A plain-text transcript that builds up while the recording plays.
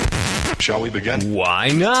Shall we begin? Why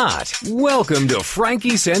not? Welcome to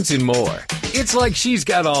Frankie Sense and More. It's like she's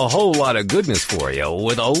got a whole lot of goodness for you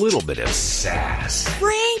with a little bit of sass.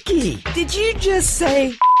 Frankie, did you just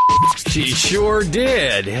say... She sure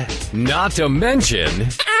did. Not to mention,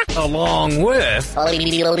 along with...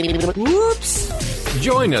 Whoops.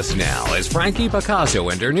 Join us now as Frankie Picasso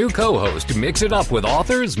and her new co-host mix it up with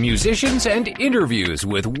authors, musicians, and interviews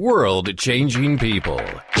with world-changing people.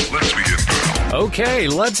 Let's begin now. Okay,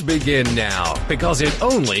 let's begin now, because it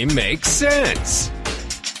only makes sense.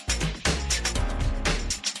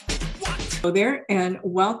 Hello there, and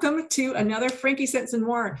welcome to another Frankie Sense and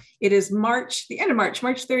More. It is March, the end of March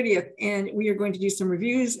 30th, and we are going to do some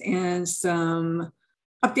reviews and some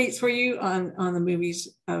updates for you on the movies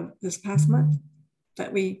of this past month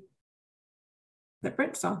that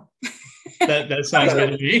Brent saw. That sounds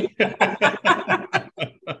good to me.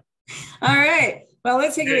 All right. Well,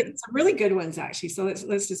 let's take it. Some really good ones, actually. So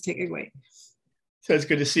let's just take it away. So it's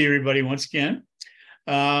good to see everybody once again.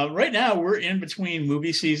 Right now, we're in between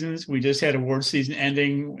movie seasons. We just had award season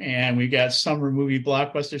ending, and we got summer movie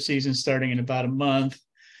blockbuster season starting in about a month.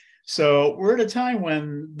 So we're at a time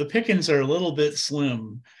when the pickings are a little bit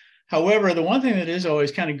slim. However, the one thing that is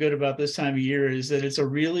always kind of good about this time of year is that it's a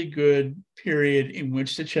really good period in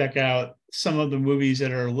which to check out some of the movies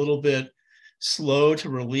that are a little bit slow to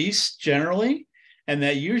release generally. And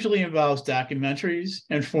that usually involves documentaries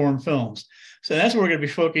and foreign films. So that's what we're going to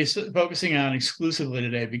be focusing on exclusively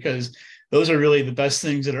today, because those are really the best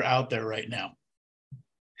things that are out there right now.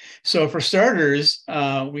 So for starters,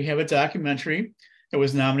 we have a documentary that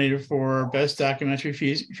was nominated for Best Documentary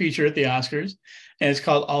Feature at the Oscars, and it's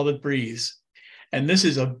called All That Breathes. And this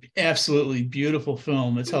is an absolutely beautiful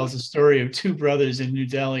film that tells the story of two brothers in New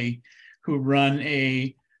Delhi who run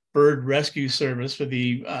a bird rescue service for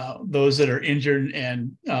the those that are injured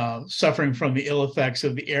and suffering from the ill effects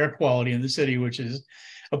of the air quality in the city, which is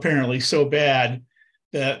apparently so bad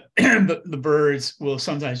that the birds will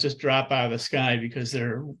sometimes just drop out of the sky because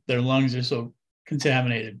their lungs are so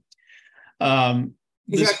contaminated.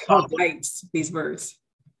 These are called kites, these birds.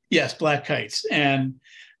 Yes, black kites. And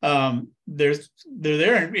they're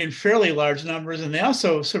there in fairly large numbers, and they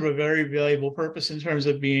also serve a very valuable purpose in terms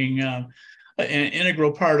of being an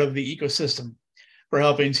integral part of the ecosystem for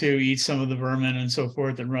helping to eat some of the vermin and so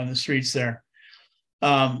forth that run the streets there.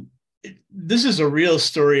 This is a real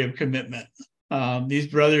story of commitment. These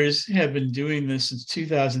brothers have been doing this since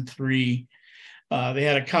 2003. They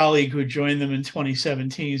had a colleague who joined them in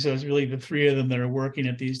 2017, so it's really the three of them that are working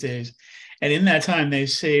it these days. And in that time, they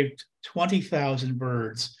saved 20,000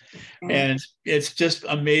 birds. And it's just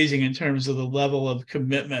amazing in terms of the level of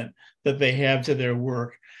commitment that they have to their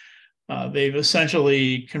work. They've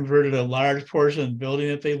essentially converted a large portion of the building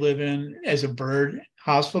that they live in as a bird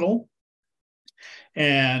hospital.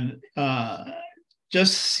 And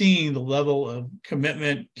just seeing the level of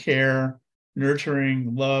commitment, care,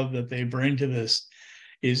 nurturing, love that they bring to this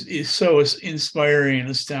is so inspiring and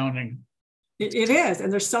astounding. It is.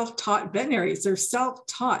 And they're self-taught veterinaries. They're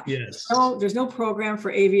self-taught. Yes. So there's no program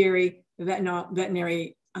for aviary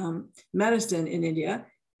veterinary medicine in India.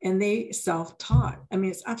 And they self-taught. I mean,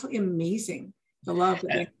 it's absolutely amazing, the love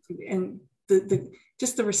that they, and the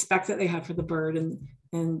just the respect that they have for the bird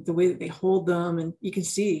and the way that they hold them. And you can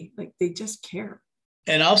see, like, they just care.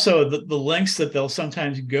 And also the lengths that they'll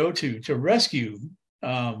sometimes go to rescue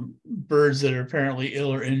birds that are apparently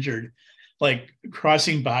ill or injured, like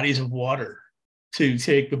crossing bodies of water to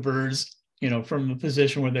take the birds, from the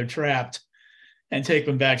position where they're trapped and take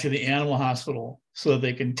them back to the animal hospital so that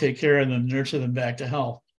they can take care of them, nurture them back to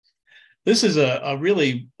health. This is a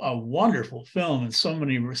really wonderful film in so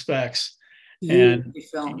many respects.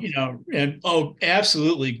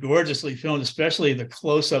 Absolutely gorgeously filmed, especially the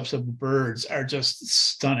close-ups of the birds are just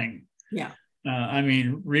stunning. Yeah.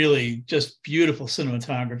 Really just beautiful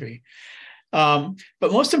cinematography.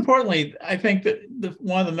 But most importantly, I think that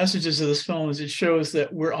one of the messages of this film is it shows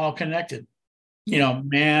that we're all connected,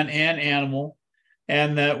 man and animal,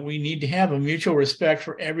 and that we need to have a mutual respect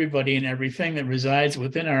for everybody and everything that resides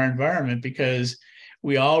within our environment, because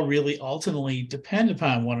we all really ultimately depend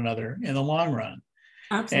upon one another in the long run.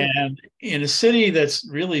 Absolutely. And in a city that's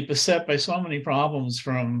really beset by so many problems,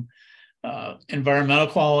 from environmental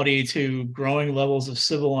quality to growing levels of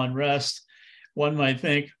civil unrest, one might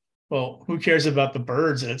think, well, who cares about the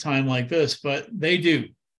birds at a time like this? But they do,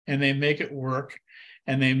 and they make it work,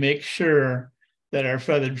 and they make sure that our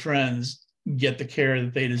feathered friends get the care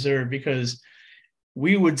that they deserve, because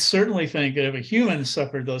we would certainly think that if a human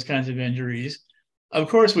suffered those kinds of injuries, of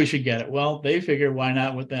course we should get it. Well, they figure, why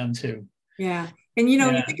not with them too? Yeah. And you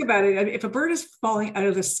think about it, if a bird is falling out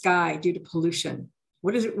of the sky due to pollution,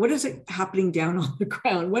 what is it happening down on the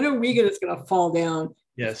ground? When are we going to fall down?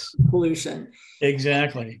 Yes, pollution.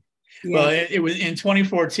 exactly. Yeah. Well, it was in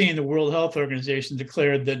 2014, the World Health Organization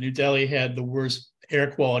declared that New Delhi had the worst air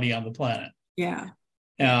quality on the planet. Yeah.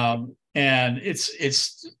 And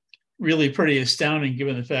it's really pretty astounding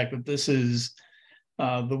given the fact that this is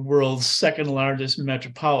the world's second largest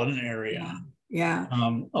metropolitan area. Yeah.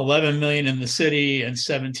 11 million in the city and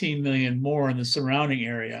 17 million more in the surrounding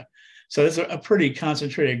area. So it's a pretty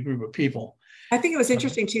concentrated group of people. I think it was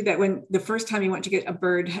interesting too that when the first time you went to get a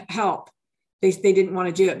bird help, they didn't want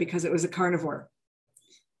to do it because it was a carnivore,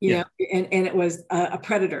 you know, and it was a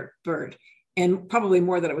predator bird, and probably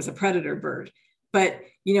more that it was a predator bird. But,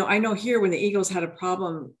 you know, I know here when the eagles had a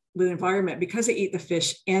problem with the environment, because they eat the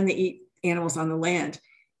fish and they eat animals on the land,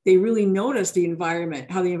 they really noticed the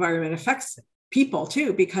environment, how the environment affects people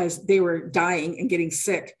too, because they were dying and getting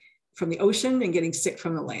sick from the ocean and getting sick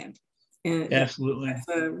from the land. And absolutely, that's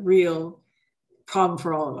a real problem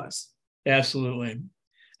for all of us. Absolutely.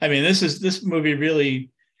 I mean, this movie really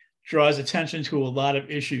draws attention to a lot of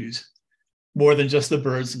issues, more than just the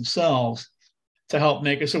birds themselves, to help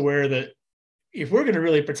make us aware that if we're going to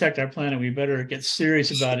really protect our planet, we better get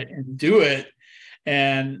serious about it and do it.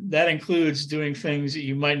 And that includes doing things that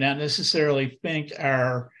you might not necessarily think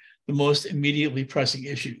are the most immediately pressing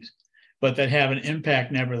issues, but that have an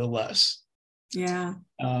impact nevertheless. Yeah.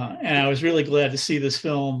 And I was really glad to see this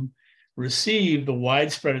film receive the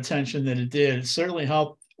widespread attention that it did. It certainly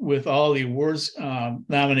helped with all the awards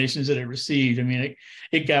nominations that it received. I mean,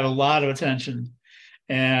 it got a lot of attention,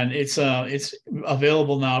 and it's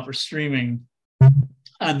available now for streaming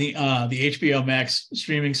on the HBO Max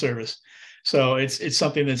streaming service. So it's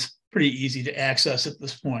something that's pretty easy to access at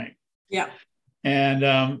this point. Yeah.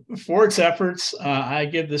 And for its efforts, I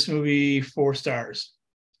give this movie 4 stars.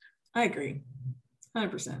 I agree,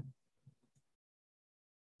 100%.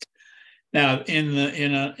 Now, in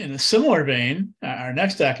a similar vein, our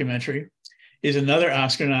next documentary is another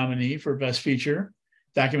Oscar nominee for Best Feature,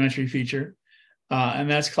 documentary feature, and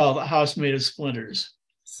that's called A House Made of Splinters.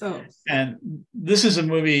 And this is a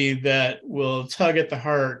movie that will tug at the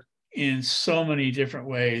heart in so many different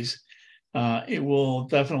ways. It will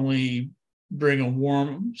definitely bring a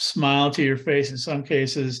warm smile to your face in some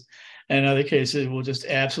cases, and in other cases, it will just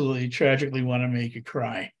absolutely tragically want to make you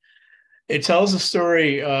cry. It tells the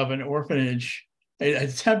story of an orphanage, a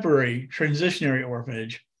temporary transitionary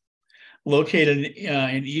orphanage located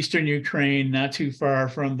in eastern Ukraine, not too far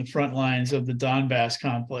from the front lines of the Donbass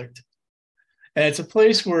conflict. And it's a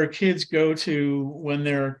place where kids go to when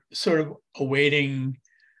they're sort of awaiting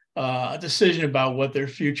a decision about what their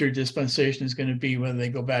future dispensation is going to be, whether they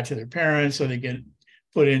go back to their parents or they get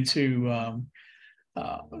put into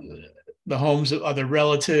the homes of other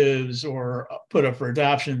relatives or put up for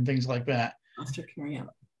adoption, things like that.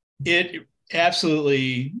 It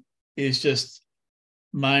absolutely is just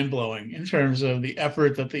mind-blowing in terms of the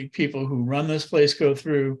effort that the people who run this place go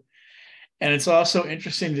through. And it's also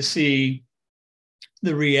interesting to see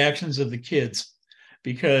the reactions of the kids,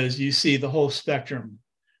 because you see the whole spectrum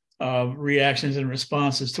of reactions and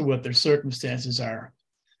responses to what their circumstances are,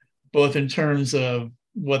 both in terms of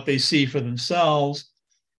what they see for themselves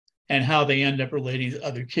and how they end up relating to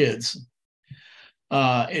other kids.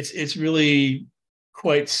 It's really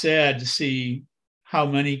quite sad to see how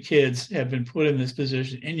many kids have been put in this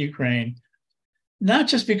position in Ukraine, not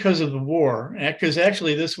just because of the war, because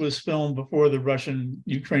actually this was filmed before the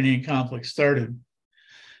Russian-Ukrainian conflict started.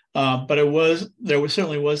 But there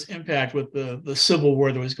certainly was impact with the civil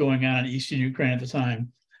war that was going on in Eastern Ukraine at the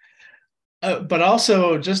time. But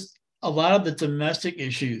also just a lot of the domestic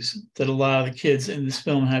issues that a lot of the kids in this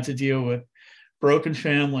film had to deal with: broken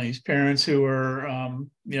families, parents who are,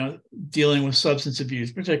 dealing with substance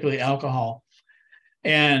abuse, particularly alcohol.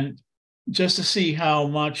 And just to see how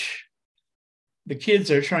much the kids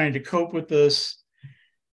are trying to cope with this.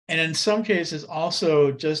 And in some cases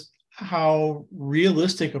also just how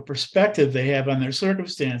realistic a perspective they have on their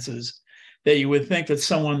circumstances that you would think that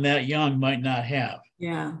someone that young might not have.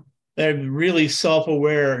 Yeah. They're really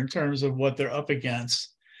self-aware in terms of what they're up against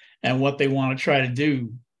and what they want to try to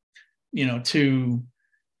do, to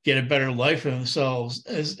get a better life for themselves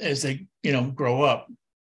as they, grow up.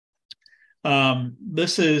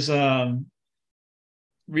 This is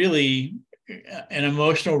really an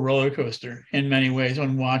emotional roller coaster in many ways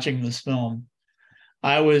when watching this film.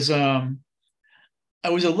 I was a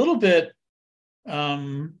little bit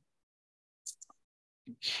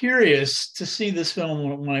curious to see this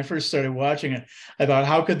film when I first started watching it. I thought,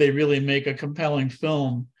 how could they really make a compelling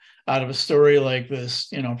film out of a story like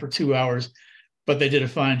this, for 2 hours? But they did a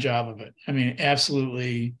fine job of it. I mean,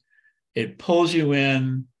 absolutely it pulls you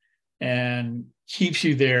in and keeps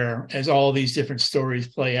you there as all these different stories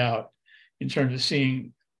play out in terms of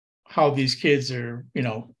seeing how these kids are,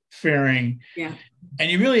 faring. Yeah.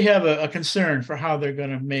 And you really have a concern for how they're going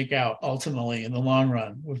to make out ultimately in the long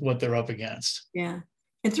run with what they're up against. Yeah.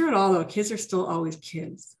 And through it all, though, kids are still always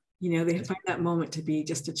kids. They find that moment to be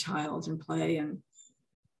just a child and play and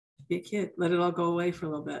be a kid. Let it all go away for a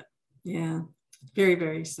little bit. Yeah. Very,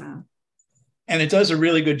 very sad. And it does a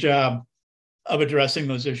really good job of addressing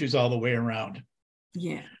those issues all the way around.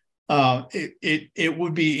 Yeah. It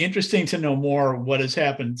would be interesting to know more what has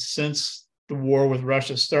happened since the war with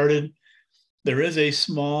Russia started. There is a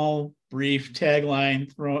small, brief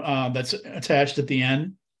tagline that's attached at the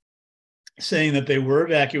end saying that they were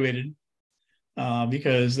evacuated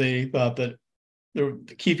because they thought that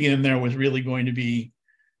keeping them there was really going to be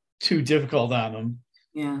too difficult on them.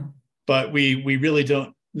 Yeah. But we really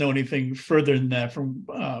don't know anything further than that from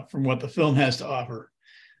what the film has to offer.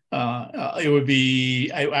 It would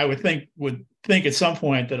be, I would think at some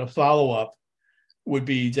point that a follow-up would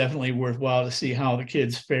be definitely worthwhile to see how the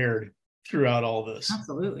kids fared throughout all this.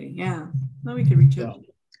 Absolutely. Yeah. Well, we could reach out to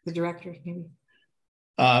the director maybe.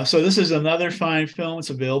 So this is another fine film.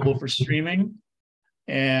 It's available for streaming.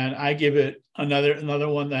 And I give it another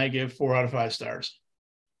one that I give 4 out of 5 stars.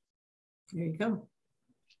 There you go.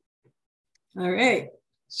 All right.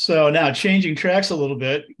 So now changing tracks a little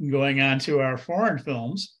bit, going on to our foreign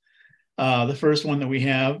films. The first one that we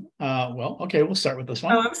have, we'll start with this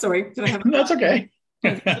one. Oh, I'm sorry. Did I have That's okay.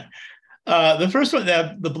 The first one,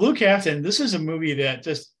 The Blue Captain, this is a movie that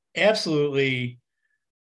just absolutely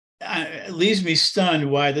leaves me stunned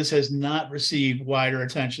why this has not received wider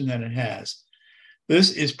attention than it has.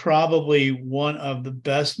 This is probably one of the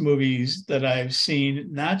best movies that I've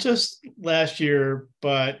seen, not just last year,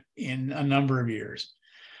 but in a number of years.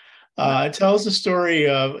 It tells the story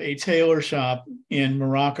of a tailor shop in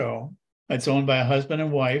Morocco that's owned by a husband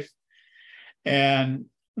and wife. And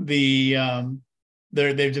they've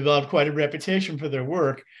developed quite a reputation for their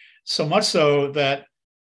work, so much so that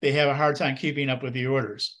they have a hard time keeping up with the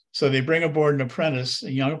orders. So they bring aboard a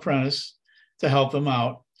young apprentice, to help them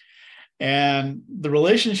out. And the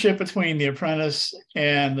relationship between the apprentice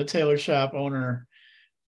and the tailor shop owner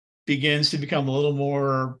begins to become a little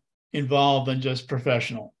more involved than just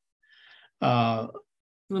professional. For a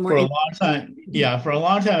long time,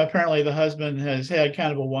 apparently the husband has had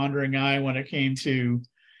kind of a wandering eye when it came to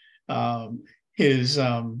his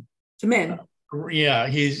to men.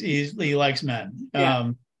 He likes men.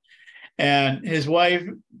 Yeah. And his wife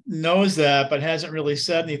knows that, but hasn't really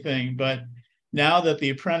said anything. But now that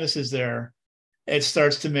the apprentice is there, it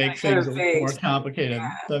starts to make things a little more complicated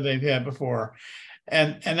than they've had before.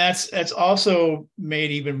 And that's also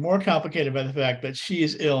made even more complicated by the fact that she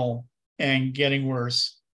is ill and getting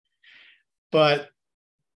worse. But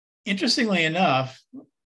interestingly enough,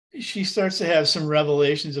 she starts to have some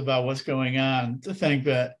revelations about what's going on, to think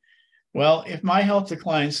that, well, if my health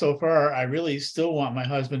declines so far, I really still want my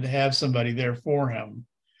husband to have somebody there for him.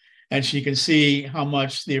 And she can see how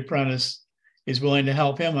much the apprentice is willing to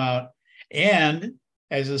help him out. And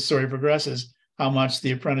as the story progresses, how much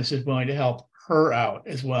the apprentice is willing to help her out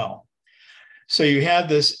as well. So you have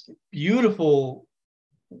this beautiful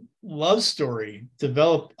love story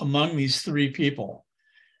develop among these 3 people.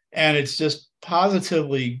 And it's just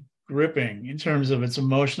positively gripping in terms of its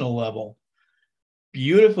emotional level.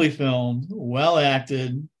 Beautifully filmed, well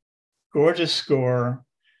acted, gorgeous score,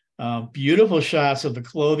 beautiful shots of the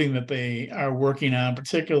clothing that they are working on,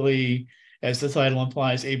 particularly, as the title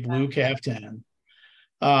implies, a blue caftan.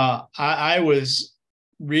 I was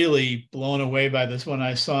really blown away by this when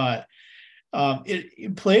I saw it.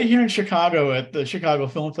 It played here in Chicago at the Chicago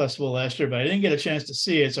Film Festival last year, but I didn't get a chance to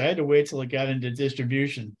see it, so I had to wait till it got into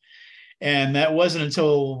distribution. And that wasn't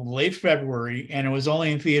until late February, and it was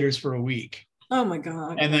only in theaters for a week. Oh my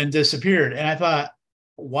God. And then disappeared. And I thought,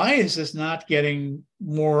 why is this not getting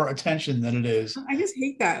more attention than it is? I just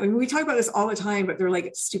hate that. I mean, we talk about this all the time, but they're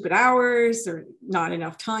like stupid hours or not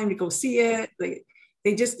enough time to go see it. Like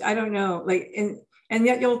they just, I don't know. Like, and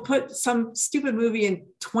yet you'll put some stupid movie in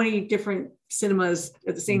 20 different cinemas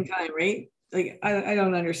at the same time, right? Like, I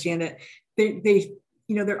don't understand it. They,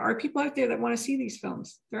 there are people out there that want to see these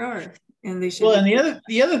films. There are, and they should. Well, and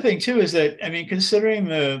the other thing too is that, I mean, considering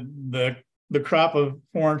the crop of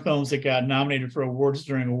foreign films that got nominated for awards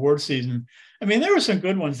during award season, I mean, there were some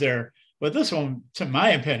good ones there, but this one, to my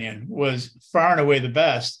opinion, was far and away the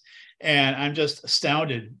best. And I'm just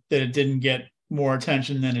astounded that it didn't get more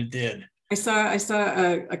attention than it did. I saw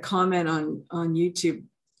a comment on YouTube,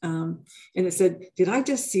 and it said, "Did I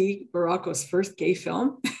just see Morocco's first gay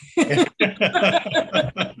film?"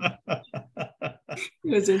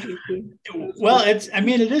 It was interesting. Well, it's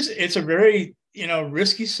a very,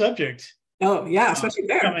 risky subject. Oh yeah, especially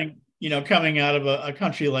there. Coming out of a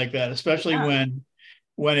country like that, especially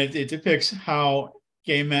when it depicts how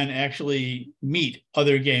gay men actually meet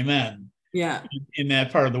other gay men in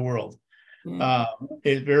that part of the world.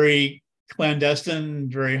 It's very clandestine,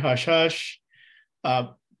 very hush hush.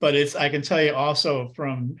 But I can tell you also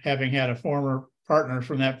from having had a former partner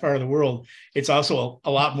from that part of the world, it's also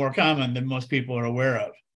a lot more common than most people are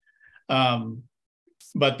aware of.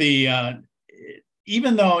 But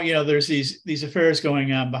even though, there's these affairs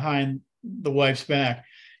going on behind the wife's back,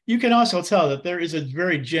 you can also tell that there is a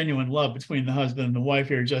very genuine love between the husband and the wife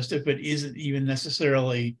here, just if it isn't even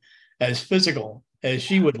necessarily as physical as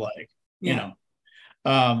she would like,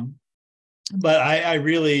 But I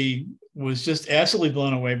really was just absolutely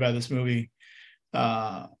blown away by this movie.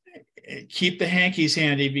 Keep the hankies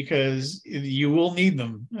handy because you will need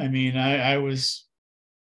them. I mean, I was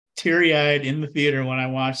teary-eyed in the theater when I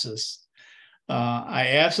watched this.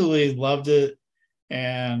 I absolutely loved it,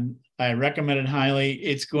 and I recommend it highly.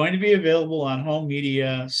 It's going to be available on home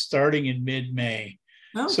media starting in mid-May.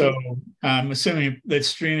 Okay. So I'm assuming that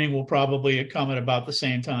streaming will probably come at about the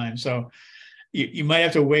same time. So you might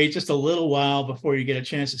have to wait just a little while before you get a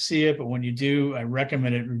chance to see it. But when you do, I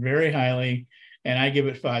recommend it very highly. And I give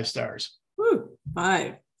it 5 stars. Woo,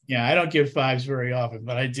 5. Yeah, I don't give 5s very often,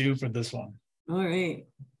 but I do for this one. All right.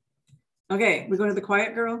 Okay, we're going to The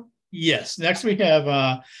Quiet Girl? Yes. Next, we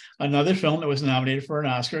have another film that was nominated for an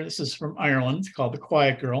Oscar. This is from Ireland, called The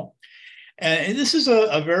Quiet Girl. And this is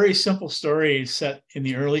a very simple story set in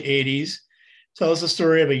the early 80s. Tells the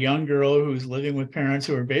story of a young girl who's living with parents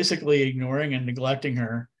who are basically ignoring and neglecting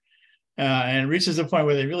her, and reaches a point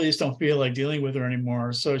where they really just don't feel like dealing with her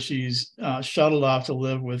anymore. So she's shuttled off to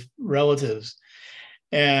live with relatives.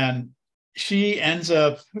 And she ends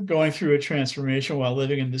up going through a transformation while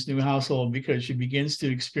living in this new household because she begins to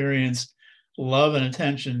experience love and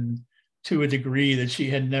attention to a degree that she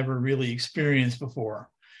had never really experienced before.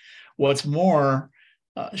 What's more,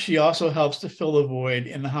 she also helps to fill the void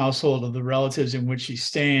in the household of the relatives in which she's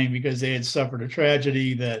staying because they had suffered a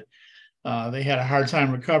tragedy that they had a hard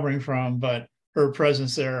time recovering from, but her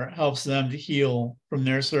presence there helps them to heal from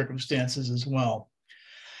their circumstances as well.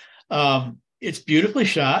 It's beautifully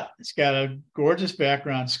shot. It's got a gorgeous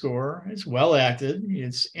background score. It's well acted.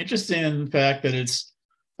 It's interesting in the fact that it's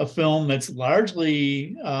a film that's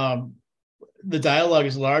largely, the dialogue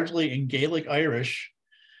is largely in Gaelic Irish,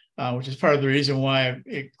 which is part of the reason why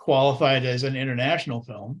it qualified as an international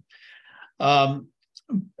film. But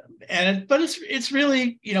it's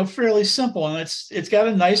really, fairly simple, and it's got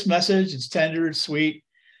a nice message. It's tender, it's sweet.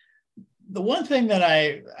 The one thing that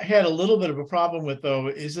I had a little bit of a problem with, though,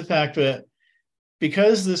 is the fact that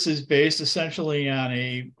because this is based essentially on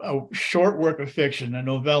a short work of fiction, a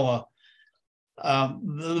novella,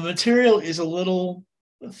 the material is a little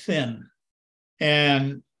thin,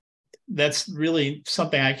 and that's really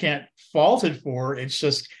something I can't fault it for. It's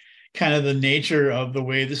just kind of the nature of the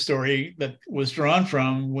way the story that was drawn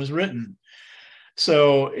from was written.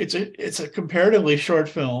 So it's a comparatively short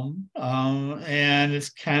film, and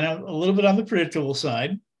it's kind of a little bit on the predictable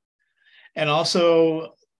side. And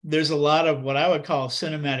also there's a lot of what I would call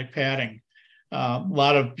cinematic padding, a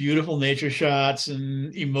lot of beautiful nature shots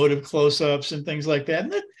and emotive close-ups and things like that.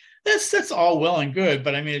 And that's all well and good,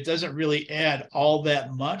 but I mean, it doesn't really add all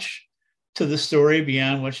that much to the story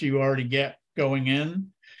beyond what you already get going in.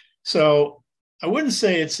 So I wouldn't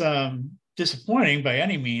say it's disappointing by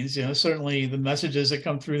any means. Certainly the messages that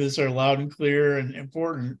come through this are loud and clear and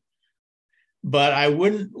important, but I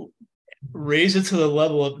wouldn't raise it to the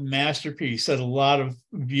level of masterpiece that a lot of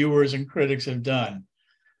viewers and critics have done.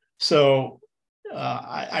 So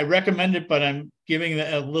I recommend it, but I'm giving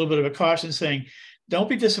it a little bit of a caution, saying don't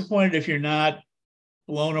be disappointed if you're not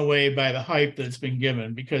blown away by the hype that's been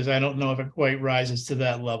given, because I don't know if it quite rises to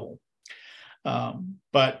that level.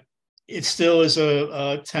 But it still is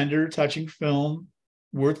a tender, touching film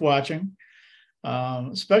worth watching,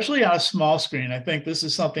 especially on a small screen. I think this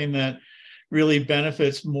is something that really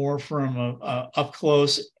benefits more from a up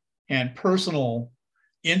close and personal,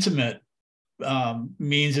 intimate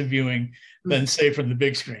means of viewing than, say, from the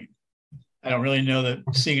big screen. I don't really know that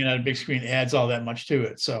seeing it on a big screen adds all that much to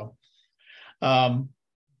it. So I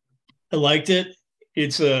liked it.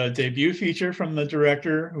 It's a debut feature from the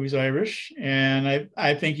director, who's Irish, and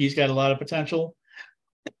I think he's got a lot of potential.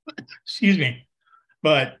 Excuse me.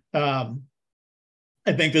 But I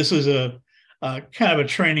think this is a kind of a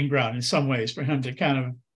training ground in some ways for him to kind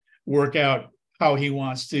of work out how he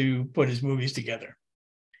wants to put his movies together.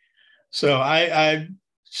 So I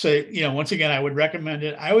So, once again, I would recommend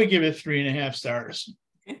it. I would give it 3.5 stars.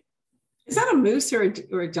 Okay. Is that a moose or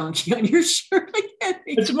a donkey on your shirt?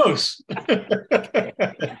 It's a moose. Okay.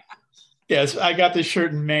 Yeah. Yes, I got this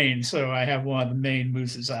shirt in Maine, so I have one of the Maine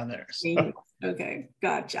mooses on there. So. Okay,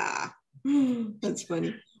 gotcha. That's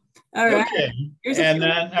funny. All right. Okay. And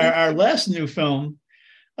then our last new film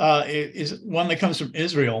is one that comes from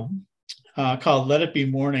Israel called Let It Be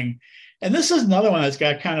Morning. And this is another one that's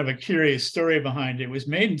got kind of a curious story behind it. It was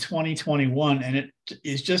made in 2021 and it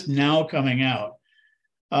is just now coming out.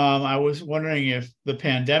 I was wondering if the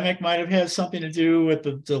pandemic might have had something to do with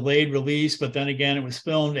the delayed release, but then again, it was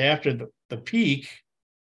filmed after the peak,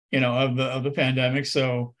 of the pandemic.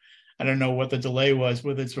 So I don't know what the delay was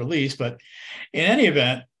with its release, but in any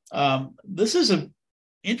event, this is an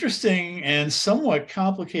interesting and somewhat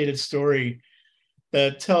complicated story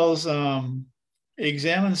that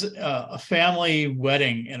examines a family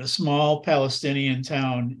wedding in a small Palestinian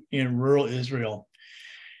town in rural Israel.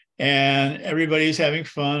 And everybody's having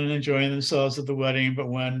fun and enjoying themselves at the wedding. But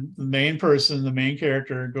when the main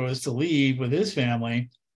character, goes to leave with his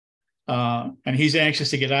family, and he's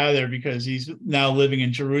anxious to get out of there because he's now living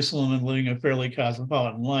in Jerusalem and living a fairly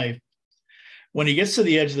cosmopolitan life. When he gets to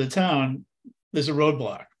the edge of the town, there's a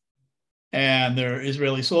roadblock. And there are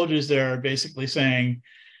Israeli soldiers there basically saying,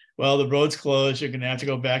 well, the road's closed. You're going to have to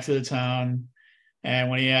go back to the town. And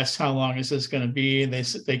when he asks how long is this going to be,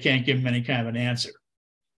 they can't give him any kind of an answer.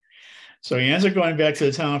 So he ends up going back to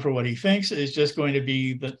the town for what he thinks is just going to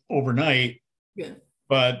be the overnight. Yeah.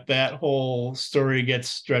 But that whole story gets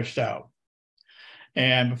stretched out.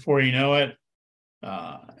 And before you know it,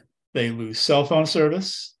 they lose cell phone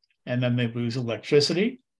service, and then they lose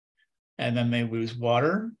electricity, and then they lose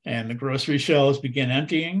water, and the grocery shelves begin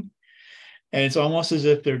emptying. And it's almost as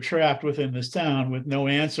if they're trapped within this town with no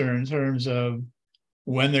answer in terms of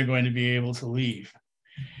when they're going to be able to leave.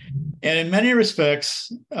 And in many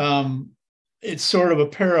respects, it's sort of a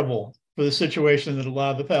parable for the situation that a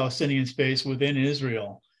lot of the Palestinians face within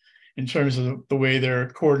Israel in terms of the way they're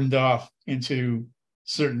cordoned off into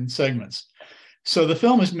certain segments. So the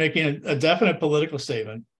film is making a definite political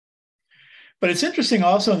statement. But it's interesting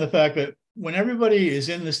also in the fact that when everybody is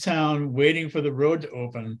in this town waiting for the road to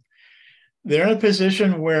open, they're in a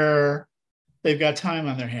position where they've got time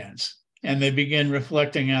on their hands and they begin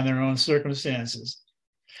reflecting on their own circumstances.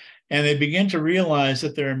 And they begin to realize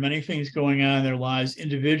that there are many things going on in their lives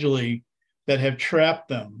individually that have trapped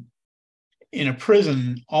them in a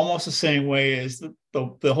prison almost the same way as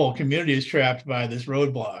the whole community is trapped by this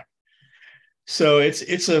roadblock. So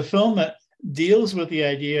it's a film that deals with the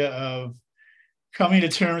idea of coming to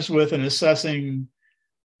terms with and assessing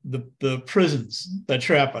the prisons that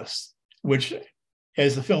trap us, which,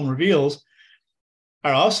 as the film reveals,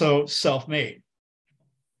 are also self-made.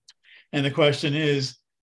 And the question is,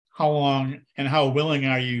 how long and how willing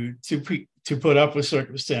are you to put up with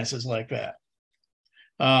circumstances like that?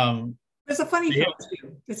 There's a funny film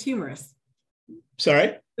too. It's humorous.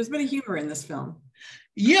 Sorry? There's a bit of humor in this film.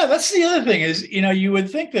 Yeah, that's the other thing is, you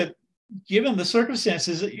would think that given the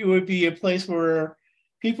circumstances, that it would be a place where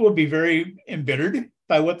people would be very embittered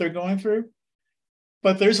by what they're going through.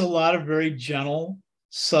 But there's a lot of very gentle,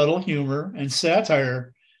 subtle humor and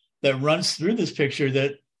satire that runs through this picture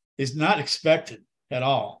that is not expected at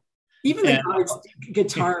all. Even the guard's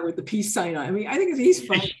guitar with the peace sign on. I mean, I think he's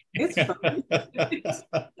funny. It's funny.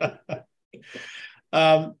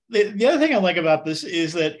 The other thing I like about this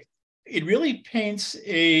is that it really paints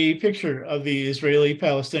a picture of the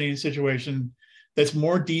Israeli-Palestinian situation that's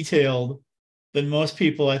more detailed than most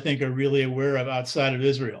people, I think, are really aware of outside of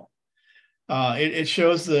Israel. It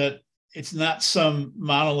shows that it's not some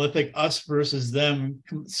monolithic us versus them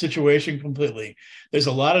situation completely. There's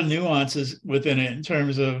a lot of nuances within it in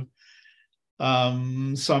terms of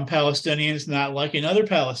some Palestinians not liking other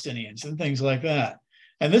Palestinians and things like that.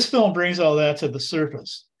 And this film brings all that to the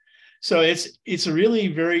surface. So it's a really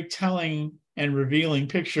very telling and revealing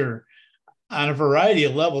picture on a variety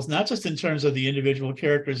of levels, not just in terms of the individual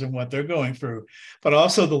characters and what they're going through, but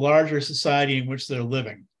also the larger society in which they're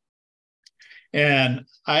living. And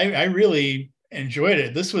I really enjoyed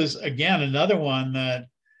it. This was, again, another one that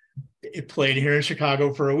it played here in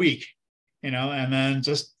Chicago for a week, and then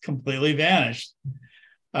just completely vanished.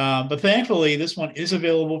 But thankfully, this one is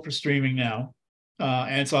available for streaming now.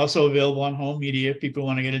 And it's also available on home media if people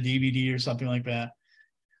want to get a DVD or something like that.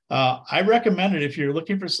 I recommend it if you're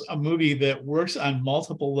looking for a movie that works on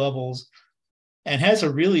multiple levels and has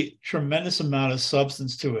a really tremendous amount of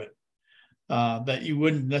substance to it that you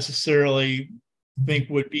wouldn't necessarily think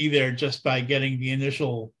would be there just by getting the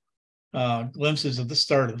initial glimpses of the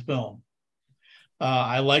start of the film.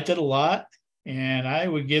 I liked it a lot. and I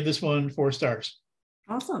would give this one 4 stars.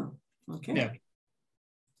 Awesome. Okay. Yeah.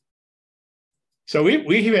 So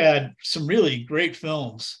we've had some really great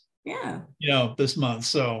films, Yeah. this month.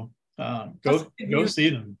 So That's go see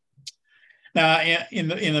them. Now, in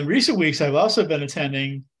the recent weeks, I've also been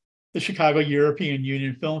attending the Chicago European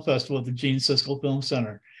Union Film Festival at the Gene Siskel Film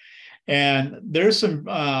Center, and there's some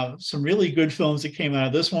really good films that came out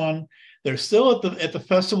of this one. They're still at the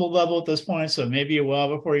festival level at this point, so maybe a while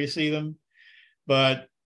before you see them. But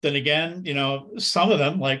then again, some of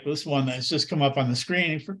them, like this one that's just come up on the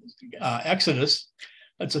screen, for Exodus.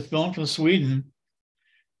 That's a film from Sweden.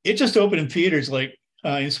 It just opened in theaters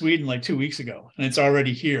in Sweden like 2 weeks ago, and it's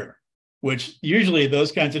already here, which usually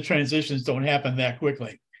those kinds of transitions don't happen that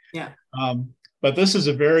quickly. Yeah. But this is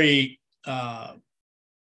a very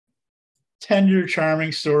tender,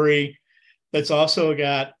 charming story that's also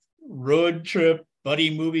got road trip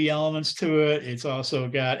buddy movie elements to it. It's also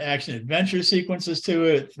got action adventure sequences to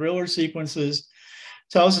it, thriller sequences.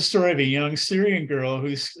 Tells the story of a young Syrian girl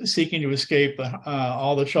who's seeking to escape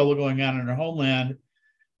all the trouble going on in her homeland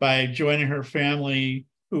by joining her family,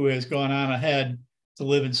 who has gone on ahead to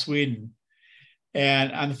live in Sweden.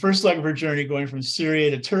 And on the first leg of her journey, going from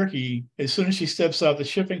Syria to Turkey, as soon as she steps off the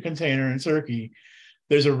shipping container in Turkey,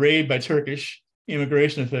 there's a raid by Turkish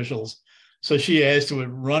immigration officials. So she has to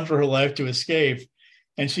run for her life to escape.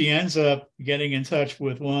 And she ends up getting in touch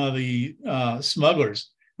with one of the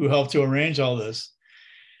smugglers who helped to arrange all this.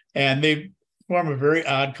 And they form a very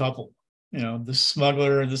odd couple, the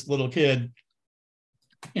smuggler and this little kid,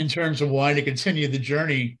 in terms of wanting to continue the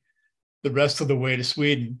journey the rest of the way to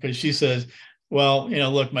Sweden. Because she says, well,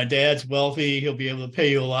 look, my dad's wealthy. He'll be able to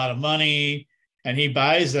pay you a lot of money. And he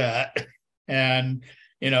buys that. And,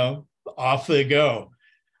 off they go.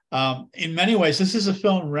 In many ways, this is a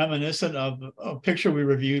film reminiscent of a picture we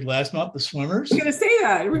reviewed last month, The Swimmers. I was going to say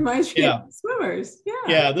that. It reminds me of The Swimmers. Yeah.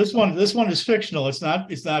 Yeah, this one is fictional. It's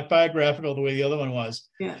not biographical the way the other one was.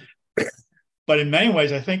 Yeah. But in many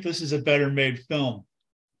ways, I think this is a better made film.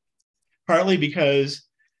 Partly because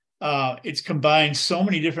it's combined so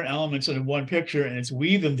many different elements into one picture, and it's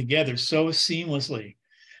weaved them together so seamlessly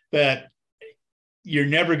that you're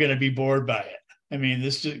never going to be bored by it. I mean,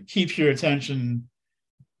 this just keeps your attention,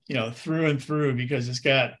 through and through, because it's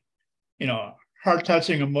got,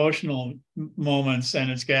 heart-touching emotional moments,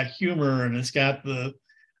 and it's got humor, and it's got the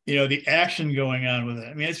action going on with it.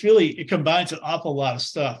 I mean, it combines an awful lot of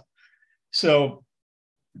stuff. So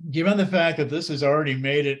given the fact that this has already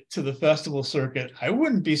made it to the festival circuit, I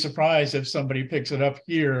wouldn't be surprised if somebody picks it up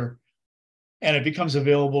here and it becomes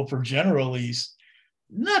available for general release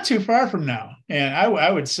not too far from now. And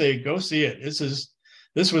I would say go see it.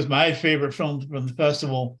 This was my favorite film from the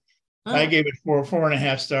festival. Oh. I gave it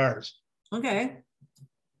 4.5 stars. Okay.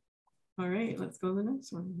 All right, let's go to the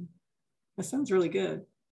next one. That sounds really good.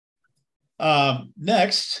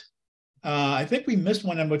 Next, I think we missed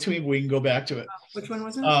one in between. We can go back to it. Which one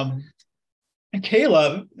was it?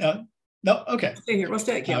 Caleb. No, okay. Stay here. We'll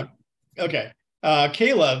stay at Caleb. Okay.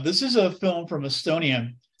 Caleb, this is a film from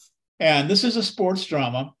Estonia, and this is a sports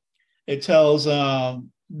drama. It tells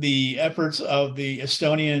the efforts of the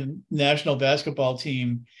Estonian national basketball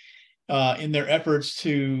team in their efforts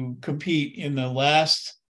to compete in the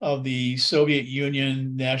last of the Soviet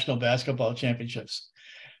Union national basketball championships.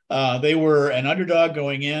 They were an underdog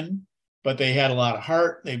going in, but they had a lot of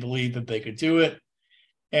heart. They believed that they could do it.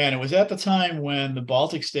 And it was at the time when the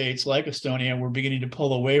Baltic states, like Estonia, were beginning to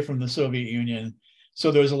pull away from the Soviet Union.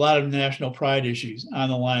 So there was a lot of national pride issues on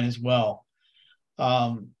the line as well.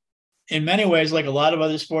 In many ways, like a lot of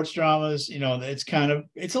other sports dramas, it's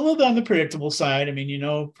a little bit on the predictable side. I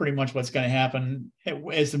mean, pretty much what's going to happen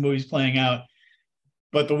as the movie's playing out.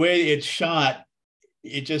 But the way it's shot,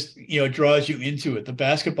 it just, draws you into it. The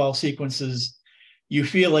basketball sequences, you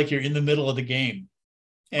feel like you're in the middle of the game.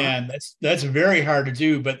 And that's very hard to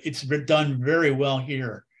do, but it's done very well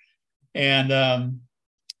here. And,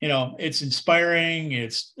 it's inspiring,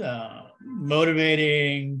 it's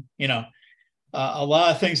motivating, a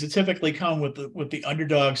lot of things that typically come with the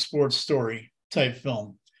underdog sports story type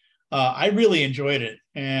film. I really enjoyed it.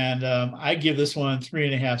 And I give this one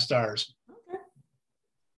 3.5 stars.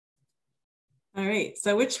 All right.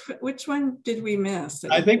 So which one did we miss?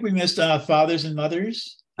 I think we missed Fathers and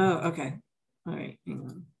Mothers. Oh, okay. All right. Hang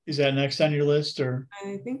on. Is that next on your list, or?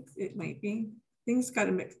 I think it might be. Things got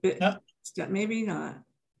a mixed bit. No. Maybe not.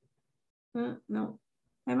 No,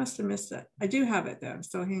 I must have missed it. I do have it though.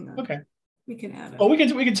 So hang on. Okay. We can add it. Well, we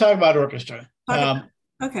can talk about Orchestra.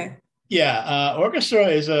 Okay. Yeah, Orchestra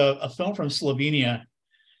is a film from Slovenia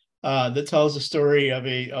that tells the story of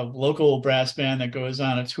a local brass band that goes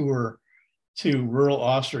on a tour to rural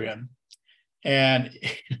Austria. And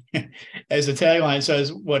as the tagline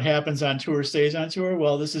says, what happens on tour stays on tour.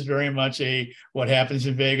 Well, this is very much a what happens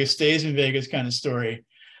in Vegas stays in Vegas kind of story.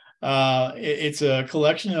 It's a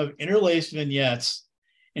collection of interlaced vignettes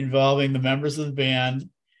involving the members of the band.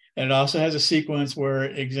 And it also has a sequence where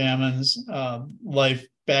it examines life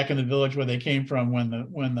back in the village where they came from when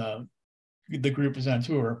the group is on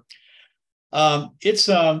tour. There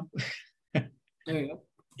you go.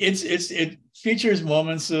 It features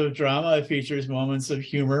moments of drama. It features moments of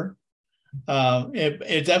humor.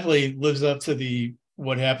 It definitely lives up to the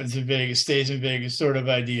what happens in Vegas stays in Vegas sort of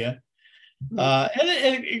idea. And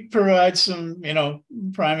it provides some,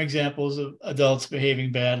 prime examples of adults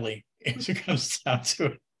behaving badly as it comes down to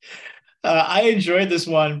it. I enjoyed this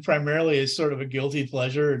one primarily as sort of a guilty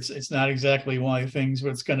pleasure. It's not exactly one of the things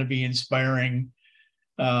where it's going to be inspiring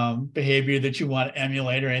behavior that you want to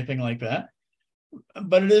emulate or anything like that.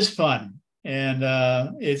 But it is fun, and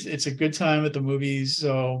it's a good time at the movies.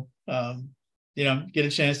 So get a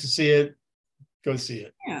chance to see it, go see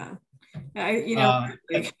it. Yeah,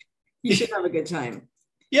 you should have a good time.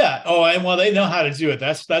 Yeah. Oh, and well, they know how to do it.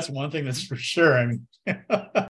 That's one thing that's for sure. I mean.